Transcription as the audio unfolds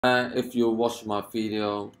If you watch my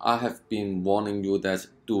video, I have been warning you that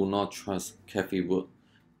do not trust Cathie Wood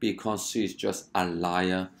because she is just a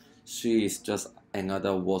liar. She is just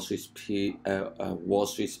another Wall Street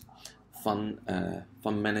fund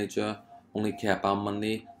manager. Only care about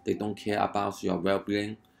money. They don't care about your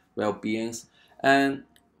well-beings. And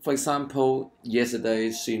for example,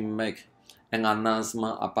 yesterday she make an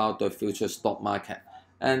announcement about the future stock market,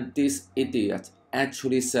 and this idiot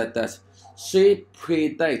actually said that she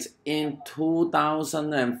predicts in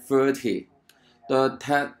 2030 the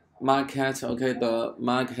tech market,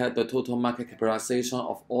 the total market capitalization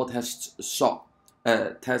of all tech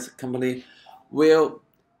company will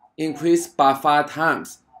increase by 5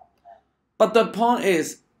 times. But the point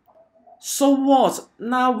is, so what?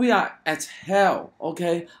 Now we are at hell,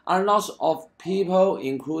 okay? A lot of people,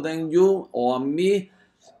 including you or me,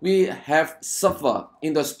 we have suffered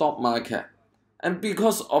in the stock market. And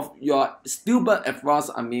because of your stupid advice,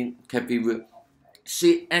 Cathie Wood,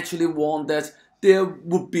 she actually warned that there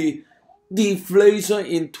would be deflation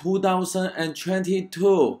in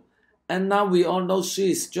 2022. And now we all know she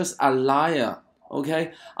is just a liar,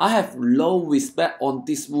 okay? I have low respect on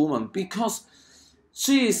this woman because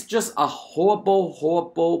she is just a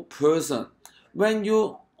horrible person. When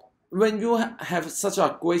you have such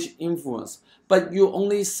a great influence, but you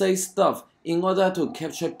only say stuff in order to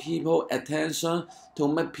capture people's attention, to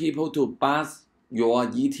make people to buy your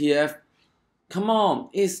ETF. Come on,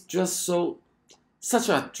 it's just such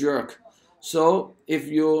a jerk. So if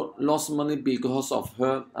you lost money because of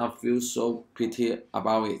her, I feel so pity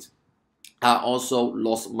about it. I also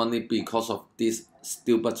lost money because of this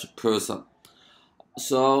stupid person.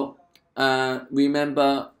 So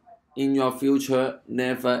remember, in your future,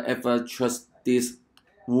 never ever trust this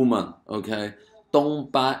woman, okay?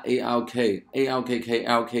 Don't buy ARKK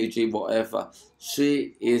ARKG, whatever.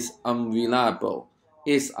 She is unreliable.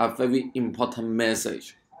 It's a very important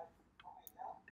message.